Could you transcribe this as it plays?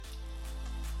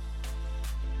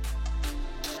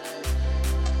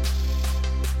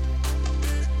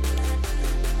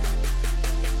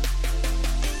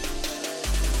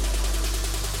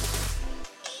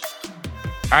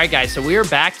All right, guys, so we are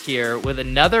back here with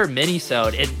another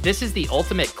mini-sode, and this is the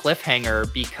ultimate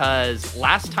cliffhanger because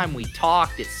last time we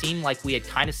talked, it seemed like we had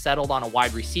kind of settled on a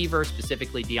wide receiver,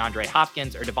 specifically DeAndre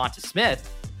Hopkins or Devonta Smith.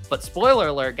 But spoiler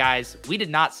alert, guys, we did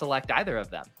not select either of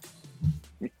them.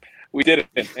 We didn't,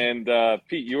 and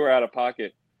Pete, you were out of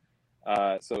pocket,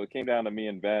 so it came down to me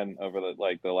and Ben over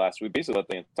the last. We basically let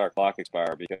the entire clock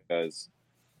expire because,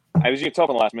 as you can tell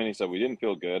from the last mini, so we didn't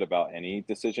feel good about any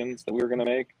decisions that we were going to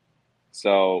make.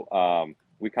 So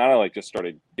we kind of just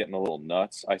started getting a little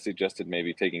nuts. I suggested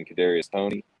maybe taking Kadarius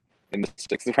Toney in the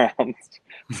 6th round,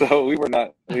 so we were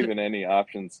not leaving any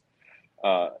options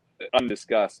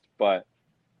undiscussed. But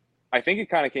I think it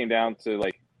kind of came down to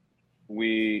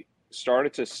we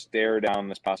started to stare down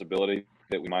this possibility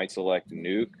that we might select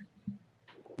Nuke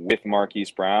with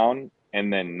Marquise Brown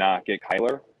and then not get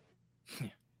Kyler.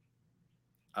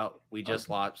 Oh, we just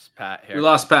lost Pat here. We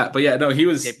lost Pat, but yeah, no, he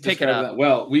was picking up. That.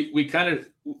 Well, we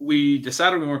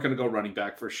decided we weren't going to go running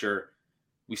back for sure.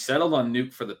 We settled on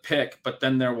Nuke for the pick, but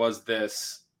then there was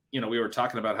this, we were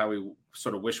talking about how we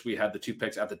sort of wish we had the 2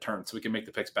 picks at the turn so we can make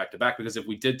the picks back to back, because if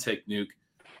we did take Nuke,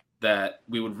 that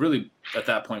we would really at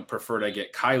that point prefer to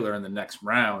get Kyler in the next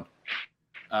round.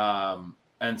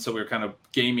 And so we were kind of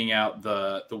gaming out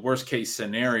the worst case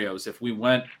scenarios. If we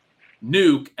went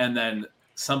Nuke and then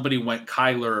somebody went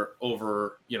Kyler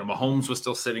over, Mahomes was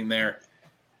still sitting there.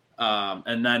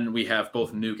 And then we have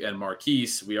both Nuke and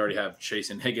Marquise. We already have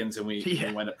Chase and Higgins, and we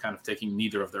went up kind of taking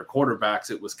neither of their quarterbacks.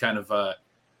 It was kind of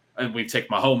and we take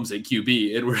Mahomes at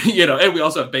QB, and and we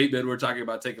also have Bateman. We're talking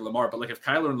about taking Lamar, but if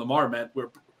Kyler and Lamar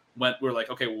we're like,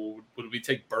 okay, well, would we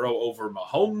take Burrow over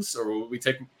Mahomes, or would we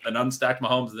take an unstacked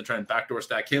Mahomes and then try and backdoor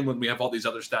stack him when we have all these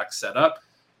other stacks set up?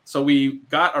 So we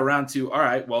got around to, all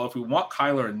right, well, if we want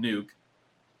Kyler and Nuke,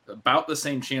 about the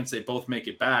same chance they both make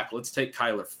it back, let's take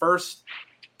Kyler first,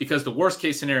 because the worst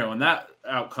case scenario in that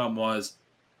outcome was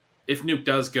if Nuke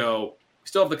does go, we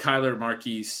still have the Kyler,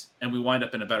 Marquise, and we wind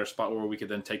up in a better spot where we could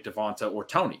then take Devonta or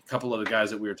Tony, a couple of the guys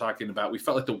that we were talking about. We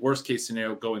felt like the worst case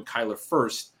scenario going Kyler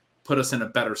first put us in a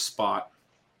better spot.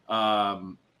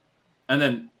 And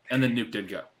then Nuke did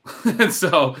go. And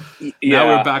so now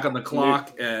we're back on the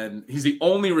clock, and he's the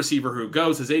only receiver who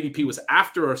goes. His ADP was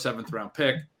after our 7th round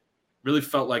pick. Really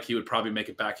felt like he would probably make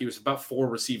it back. He was about 4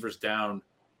 receivers down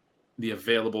the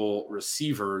available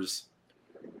receivers.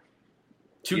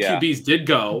 2 QBs did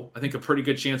go. I think a pretty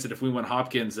good chance that if we went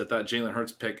Hopkins, that Jalen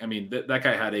Hurts pick, that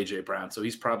guy had A.J. Brown, so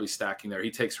he's probably stacking there.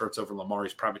 He takes Hurts over Lamar.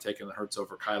 He's probably taking the Hurts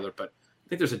over Kyler, but I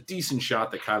think there's a decent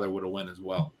shot that Kyler would have won as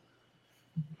well.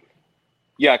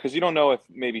 Yeah, because you don't know if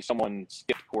maybe someone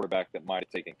skipped quarterback that might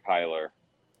have taken Kyler,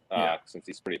 since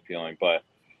he's pretty appealing. But,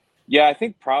 yeah, I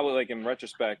think probably, in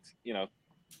retrospect,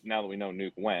 now that we know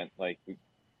Nuke went,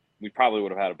 we probably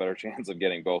would have had a better chance of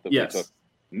getting both if we took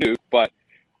Nuke. But,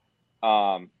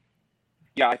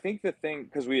 I think the thing,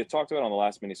 because we had talked about on the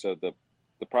last mini-sode,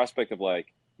 the prospect of,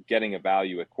 getting a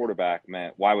value at quarterback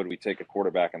meant why would we take a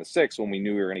quarterback in the 6th when we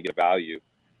knew we were going to get a value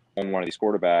on one of these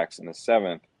quarterbacks in the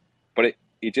 7th? But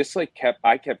it just I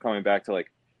kept coming back to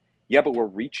but we're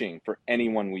reaching for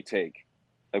anyone we take.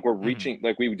 We're reaching,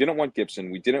 we didn't want Gibson.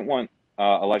 We didn't want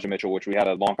Elijah Mitchell, which we had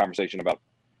a long conversation about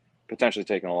potentially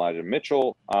taking Elijah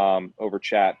Mitchell over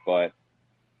chat, but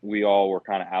we all were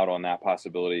kind of out on that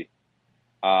possibility.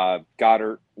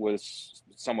 Goddard was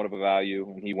somewhat of a value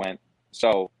and he went.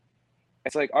 So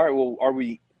it's all right, well,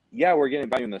 we're getting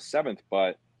value in the 7th,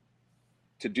 but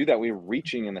to do that, we're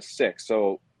reaching in the 6th.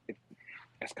 So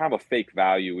it's kind of a fake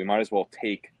value. We might as well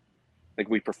take,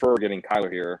 we prefer getting Kyler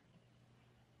here.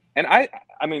 And I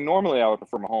normally I would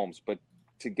prefer Mahomes, but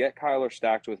to get Kyler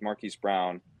stacked with Marquise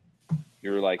Brown,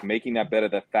 you're making that bet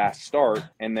at that fast start.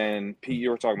 And then Pete,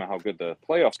 you were talking about how good the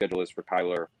playoff schedule is for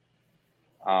Kyler.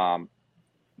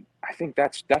 I think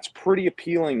that's pretty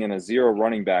appealing in a 0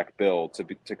 running back build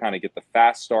to kind of get the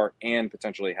fast start and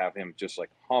potentially have him just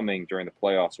humming during the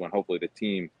playoffs when hopefully the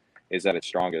team is at its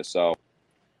strongest. So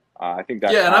I think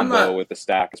that combo with the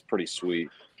stack is pretty sweet.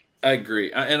 I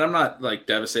agree. And I'm not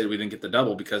devastated we didn't get the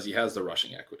double because he has the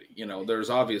rushing equity. There's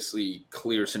obviously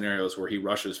clear scenarios where he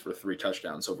rushes for 3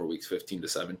 touchdowns over weeks 15 to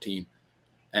 17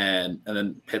 and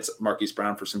then hits Marquise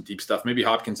Brown for some deep stuff. Maybe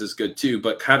Hopkins is good too,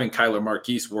 but having Kyler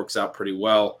Marquise works out pretty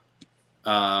well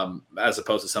as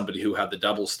opposed to somebody who had the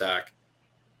double stack.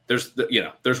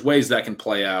 There's ways that can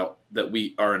play out that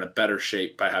we are in a better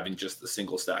shape by having just the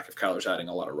single stack if Kyler's adding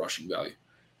a lot of rushing value.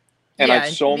 And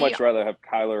I'd so much rather have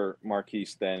Kyler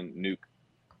Marquise than Nuke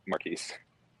Marquise.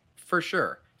 For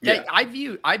sure. Yeah, I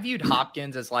viewed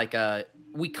Hopkins as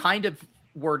we kind of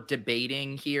were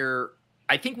debating here.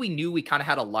 I think we knew we kind of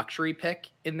had a luxury pick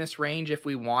in this range if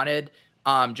we wanted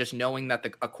just knowing that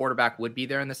a quarterback would be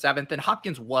there in the 7th. And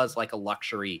Hopkins was like a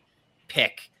luxury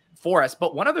pick for us.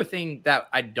 But one other thing that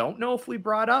I don't know if we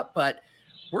brought up, but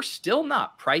we're still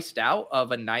not priced out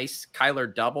of a nice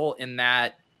Kyler double, in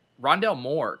that Rondale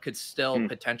Moore could still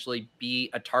potentially be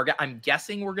a target. I'm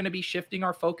guessing we're going to be shifting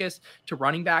our focus to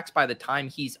running backs by the time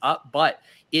he's up, but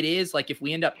it is like, if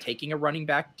we end up taking a running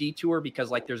back detour because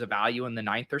like there's a value in the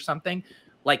 9th or something,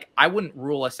 like I wouldn't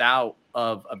rule us out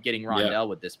of getting Rondale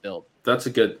with this build. That's a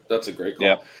great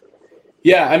call.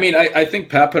 Yeah, I mean, I think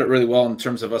Pat put it really well in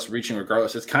terms of us reaching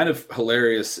regardless. It's kind of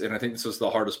hilarious, and I think this was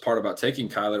the hardest part about taking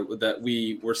Kyler, that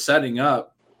we were setting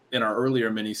up in our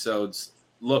earlier minisodes.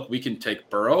 Look, we can take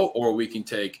Burrow, or we can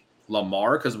take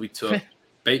Lamar because we took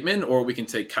Bateman, or we can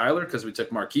take Kyler because we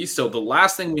took Marquise. So the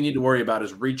last thing we need to worry about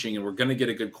is reaching, and we're going to get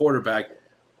a good quarterback.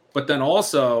 But then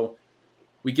also,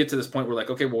 we get to this point where like,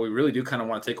 okay, well, we really do kind of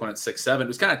want to take one at 6-7. It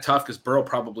was kind of tough because Burrow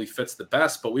probably fits the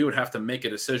best, but we would have to make a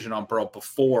decision on Burrow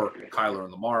before Kyler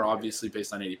and Lamar, obviously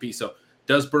based on ADP. So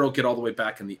does Burrow get all the way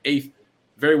back in the 8th?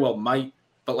 Very well might,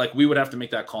 but like we would have to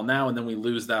make that call now, and then we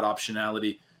lose that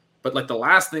optionality. But like the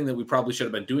last thing that we probably should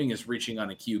have been doing is reaching on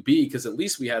a QB, because at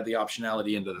least we had the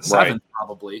optionality into the 7th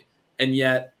probably. And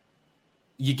yet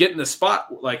you get in the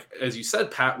spot, like, as you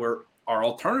said, Pat, where our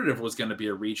alternative was going to be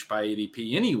a reach by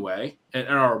ADP anyway, and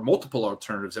our multiple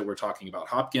alternatives that we're talking about.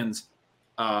 Hopkins,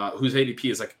 whose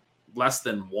ADP is like less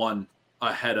than 1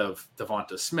 ahead of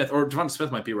Devonta Smith, or Devonta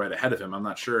Smith might be right ahead of him, I'm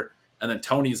not sure. And then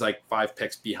Tony's like 5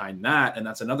 picks behind that, and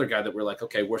that's another guy that we're like,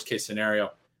 okay, worst case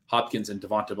scenario, Hopkins and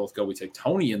Devonta both go. We take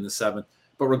Tony in the 7th.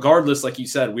 But regardless, like you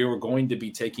said, we were going to be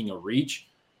taking a reach.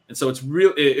 And so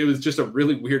it was just a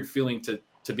really weird feeling to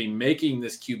be making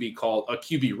this QB call a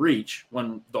QB reach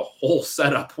when the whole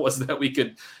setup was that we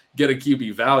could get a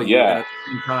QB value. Yeah. And at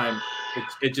the same time,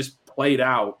 it just played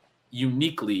out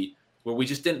uniquely where we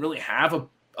just didn't really have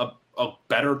a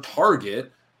better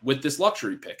target with this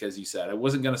luxury pick, as you said. I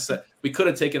wasn't going to say we could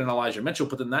have taken an Elijah Mitchell,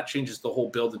 but then that changes the whole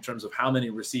build in terms of how many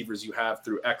receivers you have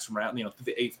through X round, through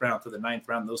the 8th round, through the 9th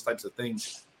round, those types of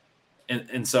things.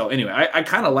 And so anyway, I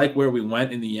kind of like where we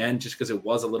went in the end, just because it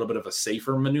was a little bit of a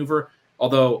safer maneuver.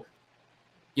 Although,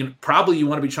 probably you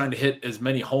want to be trying to hit as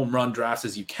many home run drafts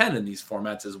as you can in these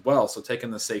formats as well. So taking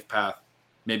the safe path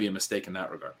may be a mistake in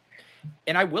that regard.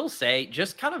 And I will say,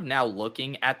 just kind of now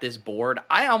looking at this board,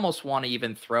 I almost want to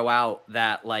even throw out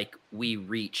that like we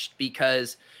reached,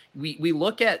 because we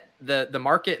look at the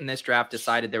market in this draft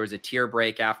decided there was a tier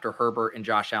break after Herbert and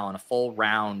Josh Allen. A full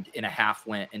round and a half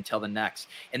went until the next.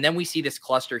 And then we see this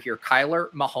cluster here.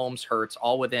 Kyler, Mahomes, Hurts,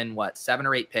 all within 7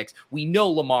 or 8 picks. We know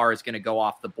Lamar is going to go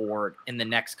off the board in the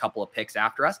next couple of picks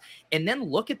after us. And then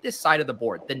look at this side of the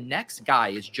board. The next guy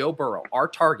is Joe Burrow, our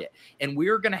target. And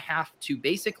we're going to have to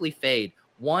basically fade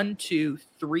 1, 2,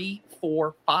 3,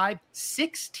 4, 5,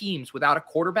 6 teams without a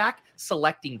quarterback,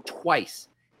 selecting twice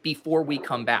before we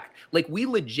come back. Like, we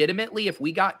legitimately, if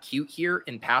we got cute here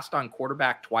and passed on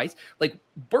quarterback twice, like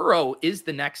Burrow is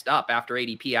the next up after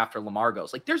ADP, after Lamar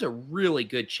goes. Like, there's a really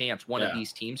good chance one of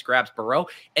these teams grabs Burrow,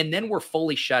 and then we're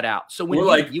fully shut out. So when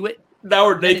you view it, now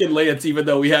we're naked Lance, even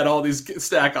though we had all these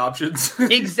stack options.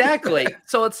 Exactly.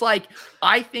 So it's like,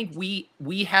 I think we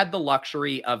had the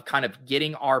luxury of kind of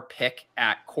getting our pick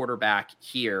at quarterback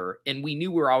here, and we knew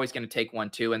we were always going to take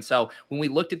 1, 2. And so when we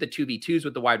looked at the 2v2s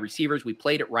with the wide receivers, we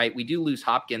played it right. We do lose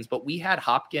Hopkins, but we had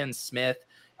Hopkins, Smith,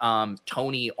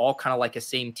 Tony, all kind of like a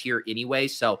same tier anyway.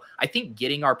 So I think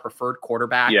getting our preferred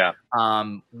quarterback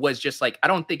was just like, I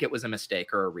don't think it was a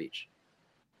mistake or a reach.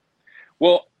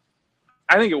 Well,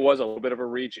 I think it was a little bit of a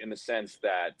reach in the sense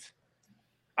that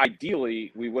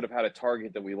ideally we would have had a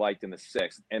target that we liked in the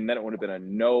 6th, and then it would have been a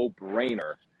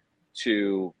no-brainer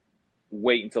to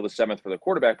wait until the 7th for the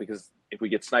quarterback, because if we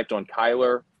get sniped on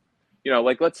Kyler,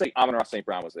 like let's say Amon-Ra St.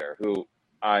 Brown was there, who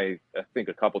I think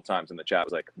a couple times in the chat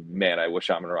was like, man, I wish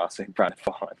Amon-Ra St. Brown had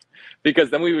fallen, because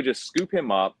then we would just scoop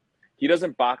him up. He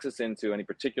doesn't box us into any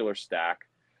particular stack.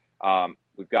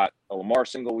 We've got a Lamar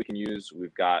single we can use.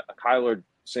 We've got a Kyler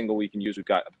single we can use. We've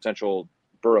got a potential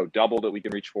Burrow double that we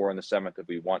can reach for in the 7th if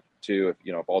we want to.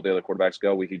 If all the other quarterbacks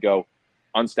go, we could go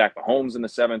unstack Mahomes in the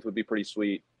 7th would be pretty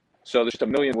sweet. So there's just a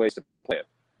million ways to play it.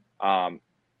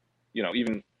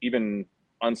 Even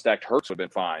unstacked Hurts would have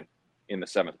been fine in the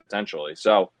 7th potentially.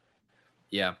 So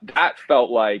yeah, that felt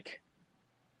like,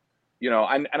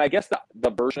 and I guess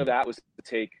the version of that was to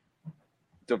take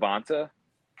Devonta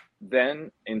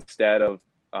then instead of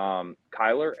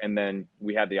Kyler, and then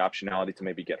we had the optionality to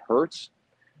maybe get Hurts,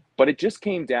 but it just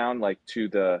came down to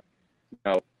the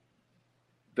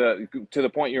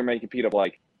point you're making, Pete, of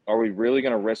like, are we really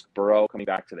going to risk Burrow coming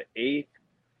back to the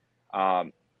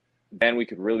 8th? then we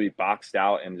could really be boxed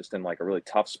out and just in like a really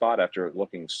tough spot after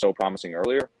looking so promising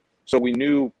earlier. So we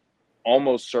knew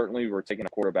almost certainly we were taking a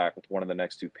quarterback with one of the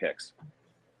next 2 picks.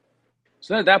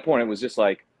 So then at that point, it was just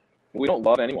like, we don't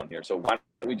love anyone here. So why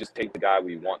don't we just take the guy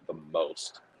we want the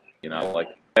most? You know, like,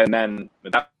 and then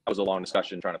that was a long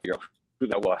discussion trying to figure out who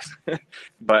that was.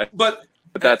 but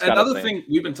that's another thing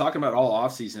we've been talking about all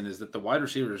offseason is that the wide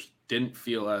receivers didn't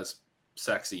feel as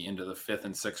sexy into the 5th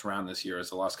and 6th round this year as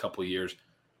the last couple of years.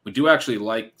 We do actually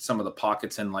like some of the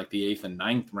pockets in like the 8th and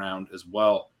 9th round as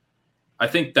well. I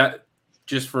think that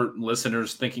just for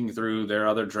listeners thinking through their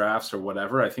other drafts or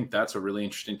whatever, I think that's a really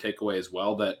interesting takeaway as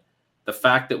well, that the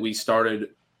fact that we started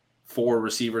 4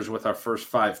 receivers with our first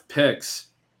 5 picks,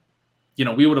 you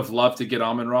know, we would have loved to get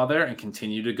Amon-Ra there and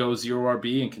continue to go 0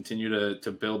 RB and continue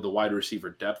to build the wide receiver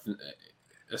depth,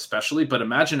 especially. But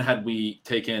imagine had we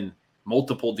taken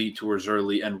multiple detours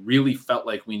early and really felt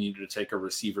like we needed to take a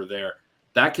receiver there.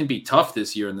 That can be tough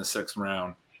this year in the 6th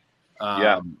round.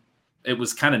 It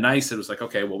was kind of nice. It was like,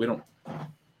 okay, well, we don't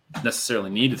necessarily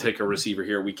need to take a receiver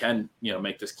here. We can, you know,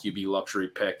 make this QB luxury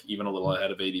pick even a little ahead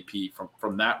of ADP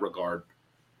from that regard.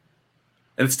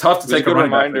 And it's tough to take a running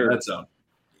back in the red zone,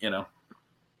 you know.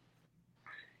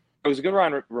 It was a good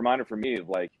reminder for me of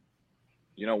like,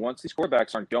 you know, once these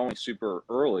quarterbacks aren't going super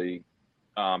early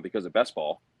because of best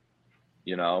ball,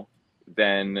 you know,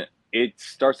 then it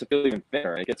starts to feel even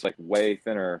thinner. It gets like way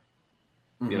thinner.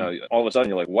 You know, all of a sudden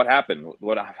you're like, what happened?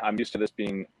 I'm used to this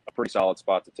being a pretty solid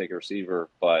spot to take a receiver,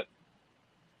 but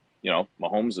you know,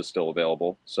 Mahomes is still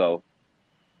available, so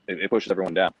it pushes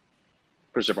everyone down,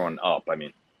 pushes everyone up. I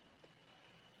mean,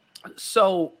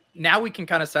 so now we can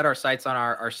kind of set our sights on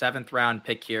our 7th round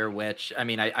pick here, which, I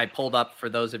mean, I pulled up for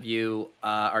those of you,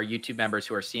 our YouTube members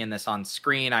who are seeing this on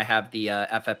screen. I have the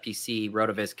FFPC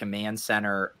RotoViz Command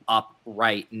Center up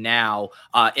right now.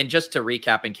 And just to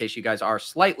recap, in case you guys are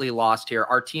slightly lost here,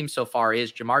 our team so far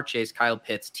is Ja'Marr Chase, Kyle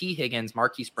Pitts, T. Higgins,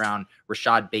 Marquise Brown,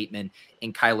 Rashad Bateman,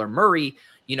 and Kyler Murray.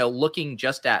 You know, looking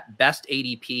just at best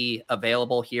ADP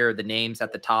available here, the names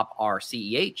at the top are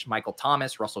CEH, Michael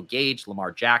Thomas, Russell Gage,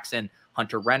 Lamar Jackson,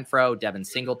 Hunter Renfrow, Devin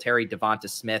Singletary, Devonta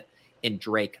Smith, and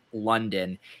Drake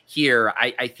London. Here,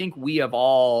 I think we have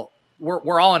all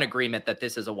we're all in agreement that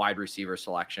this is a wide receiver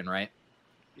selection, right?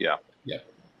 Yeah.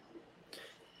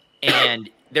 And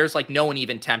there's like no one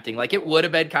even tempting. Like, it would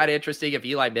have been kind of interesting if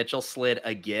Eli Mitchell slid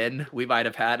again. We might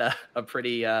have had a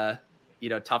pretty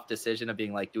tough decision of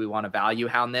being like, do we want to value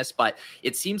hound this? But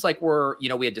it seems like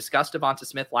we had discussed Devonta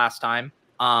Smith last time.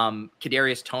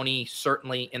 Kadarius Toney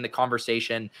certainly in the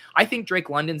conversation. I think Drake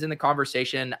London's in the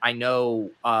conversation. I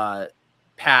know,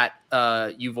 Pat,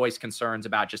 you voiced concerns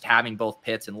about just having both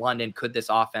Pitts and London. Could this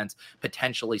offense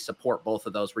potentially support both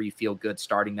of those where you feel good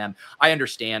starting them? I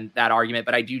understand that argument,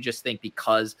 but I do just think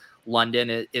because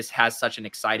London has such an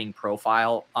exciting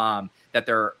profile, that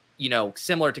they're, you know,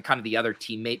 similar to kind of the other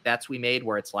teammate bets we made,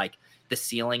 where it's like the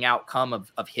ceiling outcome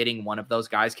of hitting one of those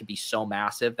guys could be so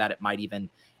massive that it might even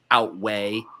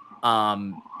outweigh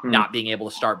not being able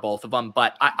to start both of them.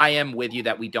 But I am with you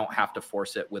that we don't have to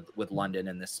force it with London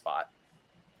in this spot.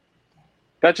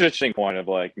 That's an interesting point of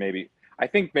like, I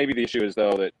think maybe the issue is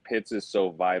though that Pitts is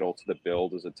so vital to the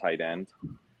build as a tight end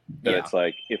that it's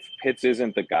like, if Pitts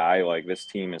isn't the guy, like this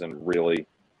team it's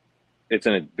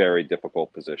in a very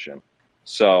difficult position.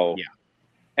 So,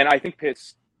 and I think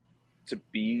Pitts, to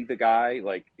be the guy,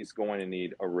 like, is going to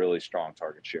need a really strong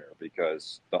target share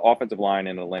because the offensive line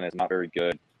in Atlanta is not very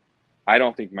good. I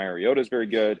don't think Mariota is very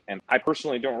good, and I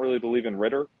personally don't really believe in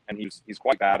Ritter, and he's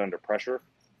quite bad under pressure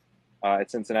at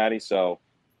Cincinnati. So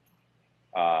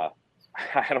I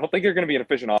don't think they're going to be an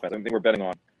efficient offense. I think we're betting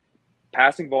on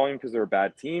passing volume because they're a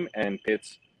bad team, and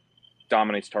Pitts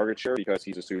dominates target share because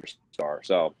he's a superstar.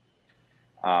 So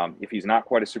if he's not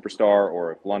quite a superstar,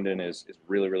 or if London is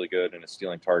really, really good and is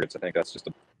stealing targets, I think that's just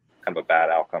kind of a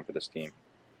bad outcome for this team.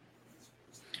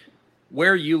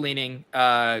 Where are you leaning,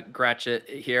 Gretchen,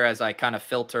 here as I kind of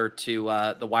filter to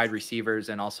the wide receivers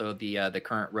and also the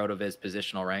current RotoViz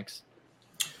positional ranks?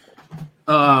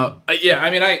 Yeah, I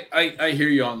mean, I hear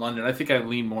you on London. I think I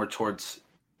lean more towards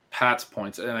Pat's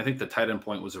points, and I think the tight end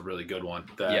point was a really good one.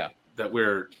 That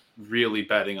we're really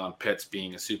betting on Pitts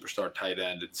being a superstar tight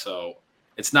end, and so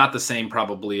it's not the same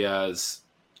probably as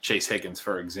Chase Higgins,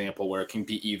 for example, where it can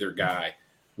be either guy.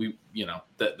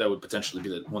 That would potentially be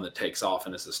the one that takes off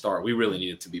and is the star. We really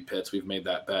need it to be Pitts. We've made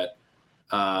that bet.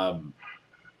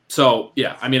 So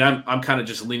yeah, I mean, I'm kind of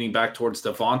just leaning back towards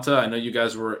Devonta. I know you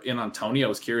guys were in on Toney. I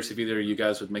was curious if either of you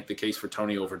guys would make the case for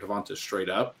Toney over Devonta straight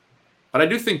up. But I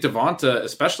do think Devonta,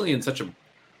 especially in such a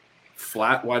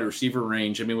flat wide receiver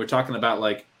range. I mean, we're talking about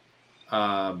like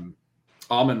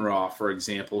Amon-Ra, for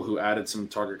example, who added some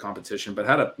target competition, but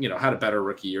had a better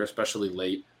rookie year, especially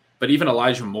late. But even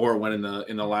Elijah Moore went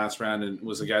in the last round and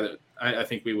was a guy that I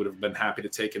think we would have been happy to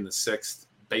take in the 6th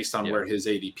based on where his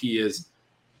ADP is.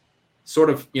 Sort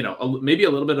of, maybe a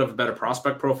little bit of a better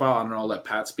prospect profile. I don't know. I'll let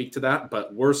Pat speak to that,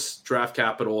 but worse draft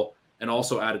capital and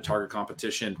also added target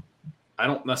competition. I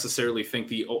don't necessarily think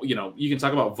you can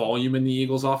talk about volume in the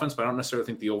Eagles offense, but I don't necessarily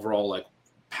think the overall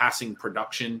passing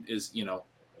production is,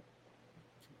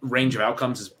 range of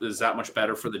outcomes is that much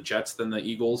better for the Jets than the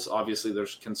Eagles. Obviously,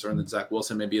 there's concern that Zach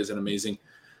Wilson maybe isn't amazing.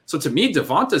 So to me,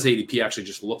 Devonta's ADP actually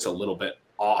just looks a little bit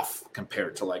off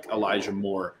compared to Elijah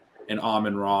Moore and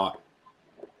Amon-Ra.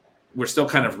 We're still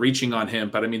kind of reaching on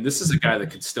him, but I mean, this is a guy that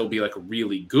could still be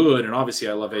really good. And obviously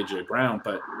I love AJ Brown,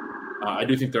 but I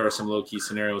do think there are some low key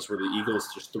scenarios where the Eagles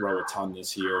just throw a ton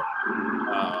this year.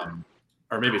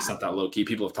 Or maybe it's not that low key.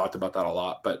 People have talked about that a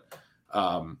lot, but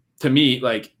to me,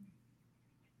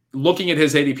 looking at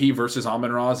his ADP versus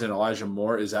Amon-Ra's and Elijah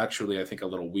Moore is actually, I think, a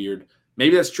little weird.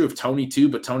 Maybe that's true of Tony too,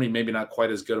 but Tony maybe not quite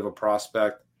as good of a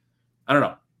prospect. I don't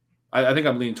know. I think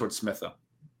I'm leaning towards Smith though.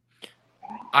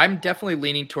 I'm definitely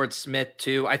leaning towards Smith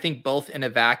too. I think both in a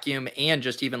vacuum and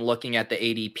just even looking at the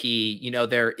ADP,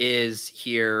 there is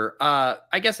here,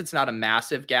 I guess it's not a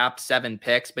massive gap, 7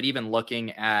 picks, but even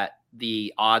looking at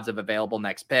the odds of available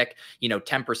next pick,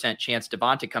 10% chance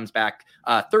Devonta comes back,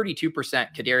 32%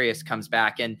 Kadarius comes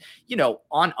back. And,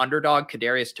 on Underdog,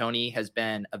 Kadarius Toney has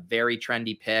been a very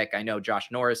trendy pick. I know Josh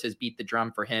Norris has beat the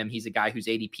drum for him. He's a guy whose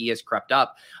ADP has crept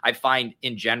up. I find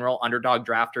in general, Underdog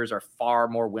drafters are far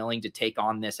more willing to take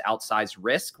on this outsized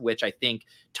risk, which I think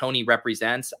Toney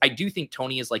represents. I do think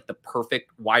Toney is the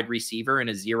perfect wide receiver in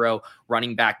a 0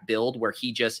 running back build where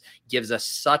he just gives us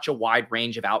such a wide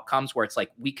range of outcomes where it's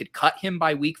we could cut him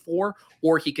by week 4,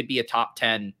 or he could be a top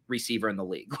 10 receiver in the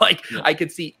league. I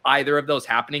could see either of those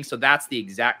happening. So that's the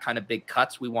exact kind of big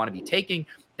cuts we want to be taking.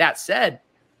 That said,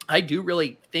 I do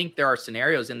really think there are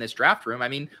scenarios in this draft room. I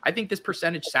mean, I think this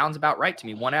percentage sounds about right to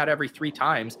me. 1 out of every 3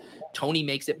 times, Toney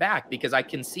makes it back, because I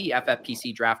can see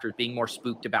FFPC drafters being more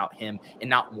spooked about him and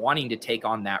not wanting to take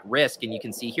on that risk. And you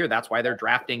can see here, that's why they're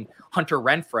drafting Hunter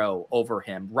Renfrow over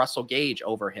him, Russell Gage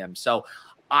over him. So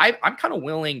I'm kind of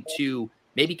willing to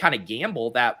maybe kind of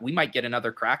gamble that we might get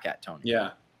another crack at Toney.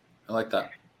 Yeah, I like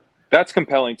that. That's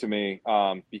compelling to me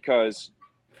because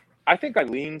I think I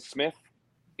lean Smith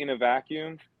in a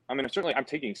vacuum. I mean, certainly I'm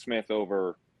taking Smith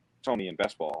over Toney in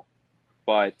best ball,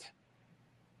 but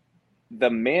the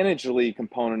managed league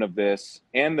component of this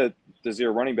and the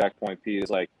 0 running back point, Pete,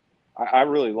 is I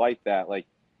really like that.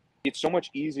 It's so much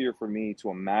easier for me to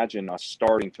imagine us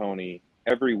starting Toney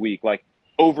every week,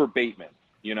 over Bateman,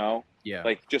 Yeah.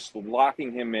 Just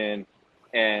locking him in.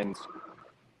 And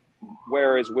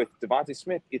whereas with Devontae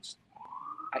Smith, it's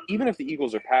even if the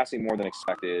Eagles are passing more than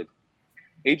expected,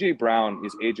 AJ Brown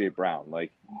is AJ Brown.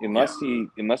 Unless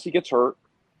he gets hurt,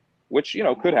 which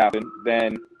could happen,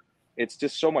 then it's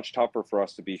just so much tougher for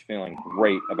us to be feeling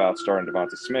great about starting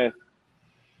Devontae Smith.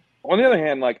 On the other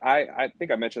hand, I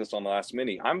think I mentioned this on the last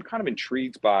mini, I'm kind of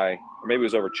intrigued by, or maybe it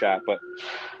was over chat, but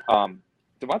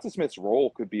Devontae Smith's role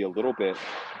could be a little bit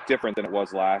different than it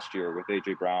was last year with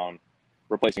AJ Brown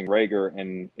replacing Reagor.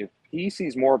 And if he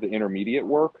sees more of the intermediate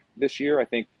work this year, I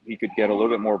think he could get a little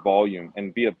bit more volume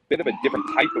and be a bit of a different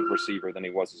type of receiver than he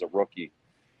was as a rookie,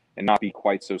 and not be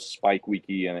quite so spike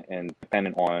weeky and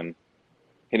dependent on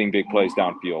hitting big plays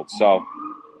downfield. So,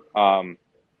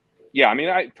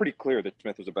 pretty clear that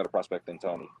Smith was a better prospect than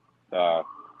Toney.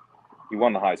 He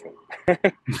won the Heisman.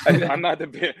 I'm not the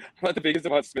biggest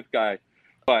Devontae Smith guy,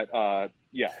 but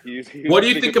he's what do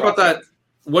you think about that?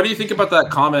 What do you think about that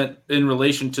comment in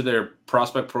relation to their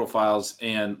prospect profiles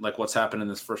and what's happened in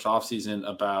this first offseason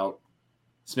about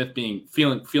Smith being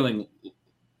feeling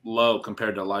low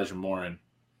compared to Elijah Moore and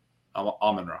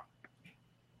Amon-Ra?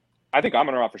 I think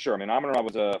Amon-Ra for sure. I mean, Amon-Ra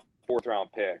was a 4th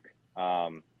round pick.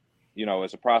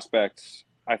 As a prospect,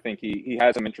 I think he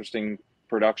has some interesting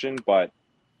production, but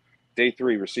day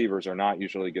 3 receivers are not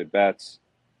usually good bets.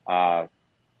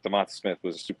 Devontae Smith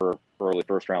was a super early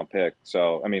 1st round pick.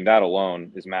 So, I mean, that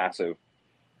alone is massive.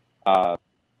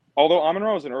 Although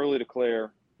Amon-Ra was an early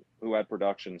declare who had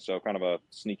production, so kind of a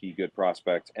sneaky good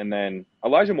prospect. And then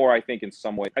Elijah Moore, I think in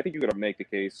some way, I think you could make the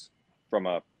case from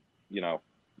a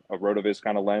RotoViz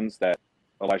kind of lens that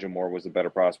Elijah Moore was a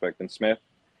better prospect than Smith.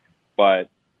 But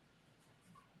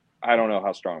I don't know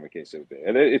how strong of a case it would be.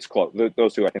 It's close.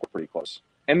 Those two, I think, are pretty close.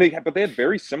 And they had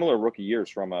very similar rookie years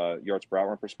from a yards per route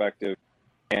run perspective.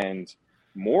 And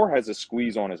Moore has a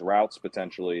squeeze on his routes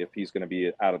potentially if he's going to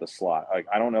be out of the slot.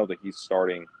 I don't know that he's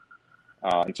starting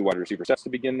in 2 wide receiver sets to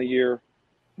begin the year.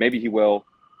 Maybe he will,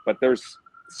 but there's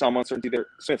some uncertainty there.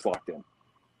 Smith's locked in.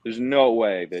 There's no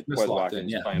way that Smith's Quez locked in,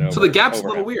 Watkins yeah. playing over. So the gap's over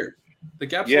a little him. weird. The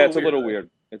gap's It's a little right? weird.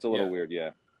 It's a little weird, yeah.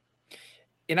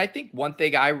 And I think one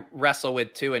thing I wrestle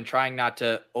with too, and trying not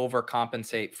to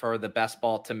overcompensate for the best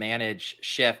ball to manage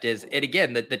shift is it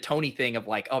again, the Tony thing of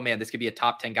like, oh man, this could be a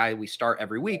top 10 guy we start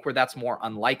every week, where that's more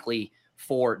unlikely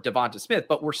for Devonta Smith.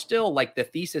 But we're still like, the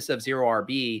thesis of zero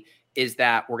RB is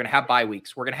that we're going to have bye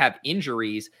weeks, we're going to have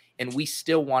injuries, and we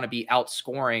still want to be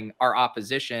outscoring our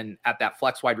opposition at that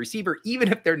flex wide receiver,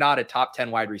 even if they're not a top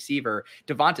 10 wide receiver.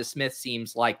 Devonta Smith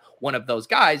seems like one of those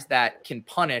guys that can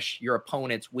punish your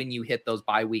opponents when you hit those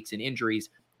bye weeks and injuries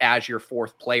as your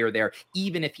fourth player there,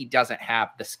 even if he doesn't have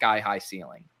the sky high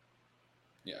ceiling.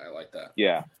 Yeah, I like that.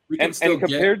 Yeah. We can still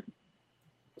compared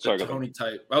the Tony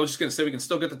type. I was just going to say we can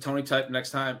still get the Tony type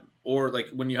next time. Or like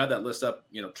when you had that list up,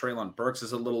 Treylon Burks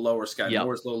is a little lower, Sky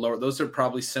Moore is a little lower. Those are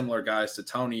probably similar guys to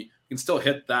Tony. You can still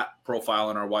hit that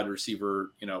profile in our wide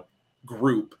receiver,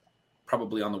 group,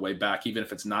 probably on the way back, even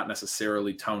if it's not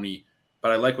necessarily Tony.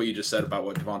 But I like what you just said about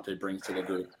what Devontae brings to the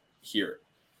group here.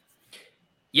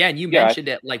 Yeah, and you mentioned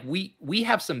it. Like we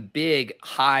have some big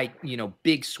high,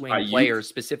 big swing players,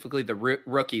 specifically the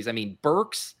rookies. I mean,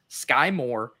 Burks, Sky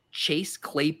Moore, Chase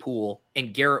Claypool,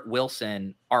 and Garrett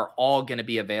Wilson are all going to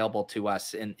be available to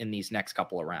us in these next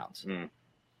couple of rounds.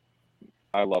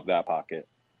 I love that pocket.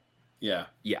 Yeah.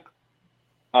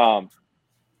 I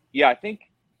think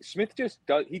Smith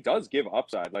does give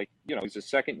upside. Like, he's a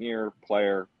second-year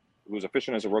player who was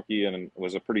efficient as a rookie and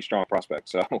was a pretty strong prospect.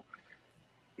 So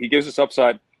he gives us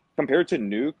upside compared to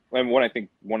Nuke. And I think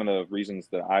one of the reasons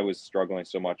that I was struggling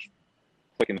so much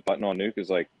clicking the button on Nuke is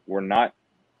like, we're not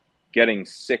getting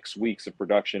 6 weeks of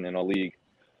production in a league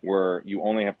where you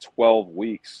only have 12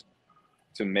 weeks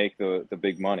to make the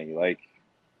big money. Like,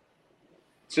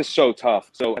 it's just so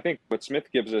tough. So I think what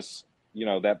Smith gives us,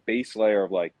 that base layer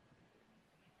of like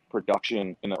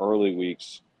production in the early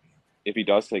weeks, if he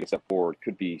does take a step forward,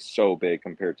 could be so big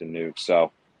compared to Nuke.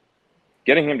 So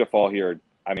getting him to fall here,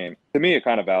 I mean, to me, it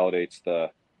kind of validates the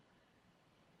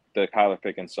Kyler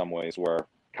pick in some ways, where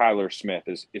Kyler Smith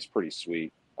is pretty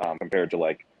sweet compared to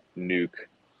like Nuke,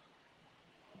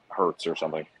 Hurts or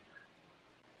something.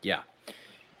 Yeah.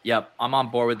 Yep. I'm on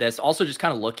board with this. Also, just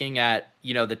kind of looking at,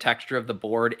 the texture of the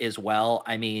board as well.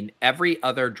 I mean, every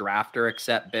other drafter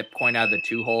except Bitcoin out of the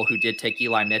 2-hole who did take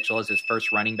Eli Mitchell as his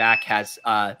first running back has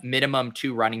minimum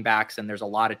 2 running backs. And there's a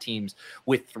lot of teams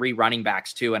with 3 running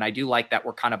backs too. And I do like that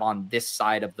we're kind of on this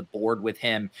side of the board with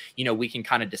him. We can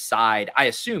kind of decide. I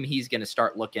assume he's going to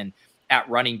start looking at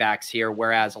running backs here,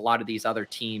 whereas a lot of these other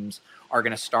teams are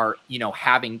going to start,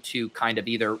 having to kind of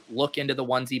either look into the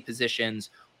onesie positions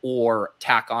or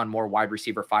tack on more wide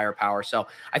receiver firepower. So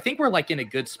I think we're like in a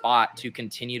good spot to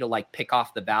continue to like pick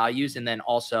off the values and then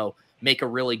also make a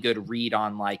really good read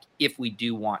on like if we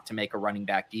do want to make a running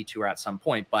back detour at some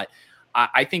point. But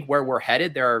I think where we're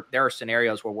headed, there are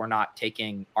scenarios where we're not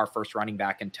taking our first running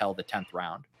back until the 10th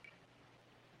round.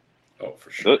 Oh, for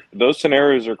sure. Those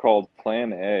scenarios are called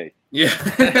Plan A. Yeah.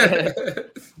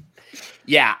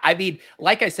 Yeah, I mean,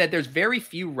 like I said, there's very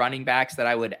few running backs that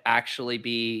I would actually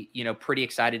be, pretty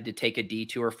excited to take a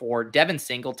detour for. Devin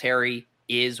Singletary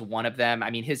is one of them.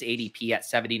 I mean, his ADP at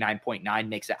 79.9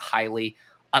 makes it highly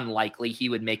unlikely he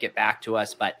would make it back to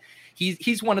us, but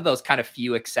he's one of those kind of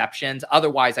few exceptions.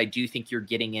 Otherwise, I do think you're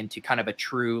getting into kind of a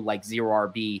true like 0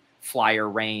 RB flyer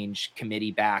range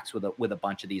committee backs with a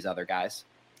bunch of these other guys.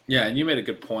 Yeah, and you made a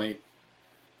good point.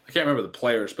 I can't remember the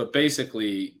players, but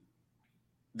basically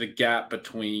the gap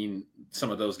between some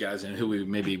of those guys and who we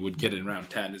maybe would get in round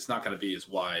 10, it's not going to be as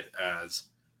wide as,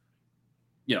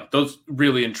 those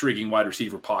really intriguing wide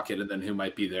receiver pocket and then who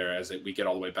might be there as we get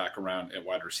all the way back around at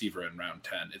wide receiver in round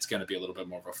 10. It's going to be a little bit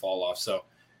more of a fall off. So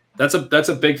that's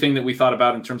a big thing that we thought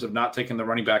about in terms of not taking the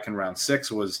running back in round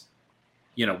 6 was,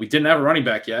 we didn't have a running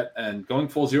back yet, and going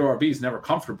full 0 RB is never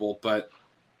comfortable, but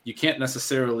you can't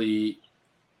necessarily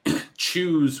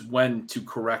choose when to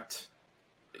correct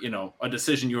a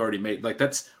decision you already made. Like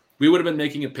we would have been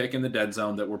making a pick in the dead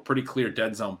zone that were pretty clear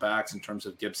dead zone backs in terms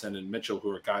of Gibson and Mitchell,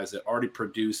 who are guys that already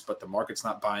produce, but the market's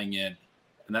not buying in.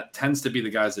 And that tends to be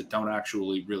the guys that don't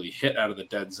actually really hit out of the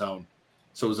dead zone.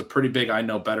 So it was a pretty big, I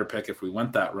know better pick if we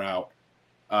went that route.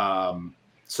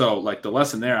 So like the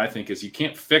lesson there, I think, is you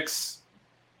can't fix,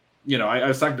 I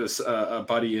was talking to a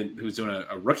buddy who's doing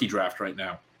a rookie draft right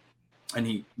now, and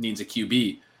he needs a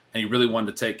QB, and he really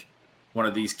wanted to take one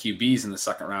of these QBs in the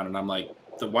second round. And I'm like,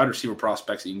 the wide receiver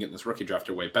prospects that you can get in this rookie draft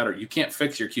are way better. You can't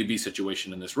fix your QB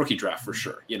situation in this rookie draft for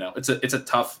sure. It's a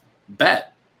tough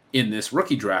bet in this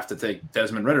rookie draft to take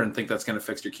Desmond Ridder and think that's going to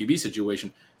fix your QB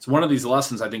situation. It's one of these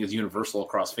lessons I think is universal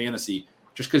across fantasy.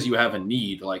 Just because you have a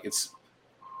need, like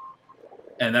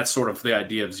And that's sort of the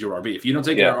idea of zero RB. If you don't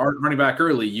take your running back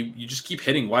early, you just keep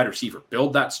hitting wide receiver.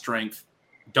 Build that strength.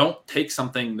 Don't take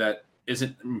something that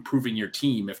isn't improving your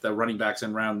team if the running backs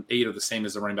in round 8 are the same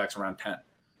as the running backs in round 10.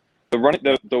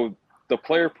 The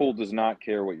player pool does not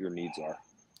care what your needs are.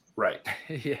 Right.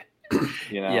 Yeah.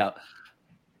 You know? Yeah.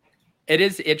 It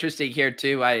is interesting here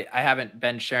too. I haven't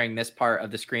been sharing this part of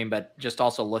the screen, but just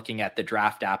also looking at the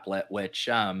draft applet, which,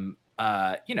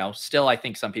 still, I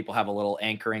think some people have a little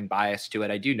anchoring bias to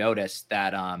it. I do notice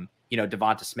that,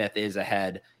 Devonta Smith is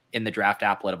ahead in the draft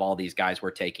applet of all these guys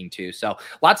we're taking too. So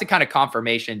lots of kind of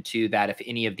confirmation too, that if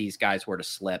any of these guys were to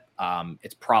slip,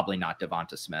 it's probably not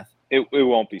Devonta Smith. It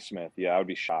won't be Smith. Yeah, I would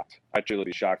be shocked. I'd truly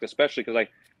be shocked, especially because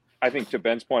I think to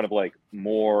Ben's point of like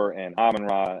Moore and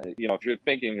Amon-Ra, if you're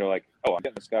thinking you're like, oh, I'm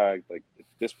getting this guy like at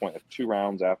this point, 2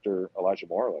 rounds after Elijah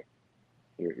Moore, like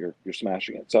you're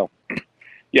smashing it. So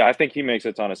yeah, I think he makes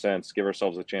a ton of sense. Give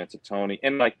ourselves a chance at Tony.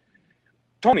 And like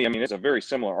Tony, I mean, it's a very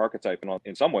similar archetype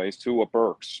in some ways to a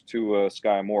Burks, to a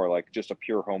Sky Moore, like just a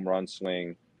pure home run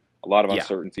swing, a lot of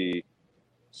uncertainty.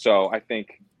 So I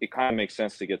think it kind of makes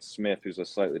sense to get Smith, who's a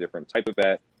slightly different type of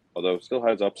bet, although still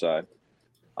has upside.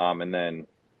 And then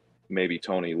maybe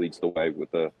Tony leads the way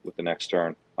with the next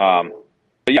turn. But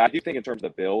yeah, I do think in terms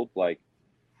of the build, like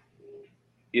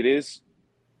it's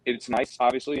nice,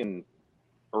 obviously, in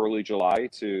early July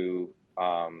to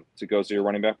go to your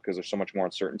running back because there's so much more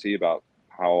uncertainty about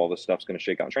how all this stuff's going to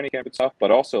shake out in training camp and stuff.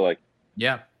 But also, like,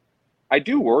 I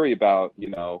do worry about,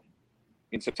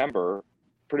 in September,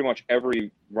 pretty much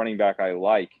every running back I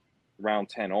like round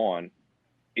 10 on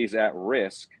is at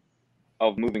risk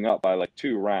of moving up by like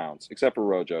 2 rounds, except for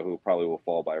Rojo, who probably will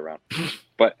fall by a round.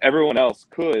 But everyone else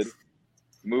could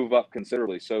move up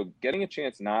considerably. So getting a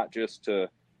chance not just to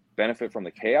benefit from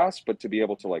the chaos, but to be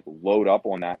able to like load up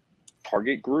on that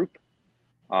target group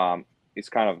is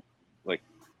kind of like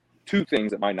 2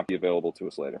 things that might not be available to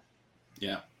us later.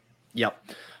 Yeah. Yep.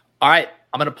 All right.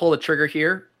 I'm going to pull the trigger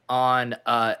here on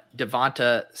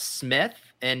Devonta Smith.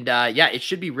 And it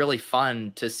should be really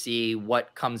fun to see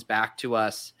what comes back to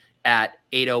us at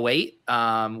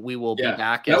 8:08. We will be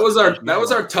back. That was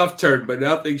our tough turn, but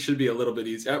now things should be a little bit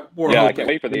easier. I can't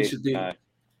wait for the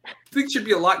things should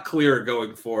be a lot clearer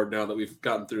going forward now that we've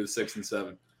gotten through the 6 and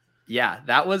 7. Yeah,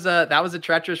 that was a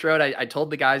treacherous road. I told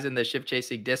the guys in the Ship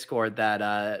Chasing Discord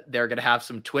that they're going to have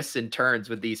some twists and turns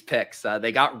with these picks.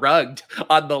 They got rugged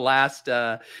on the last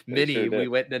mini. Sure we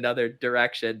went in another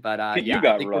direction, but you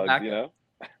got rugged,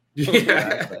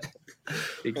 Yeah.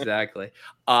 Exactly.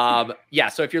 So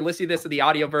if you're listening to this in the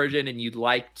audio version and you'd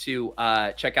like to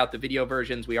check out the video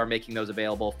versions, we are making those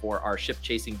available for our Ship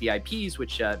Chasing VIPs,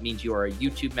 which means you are a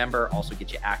YouTube member, also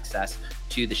get you access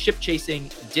to the Ship Chasing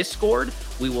Discord.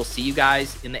 We will see you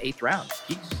guys in the 8th round.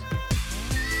 Peace.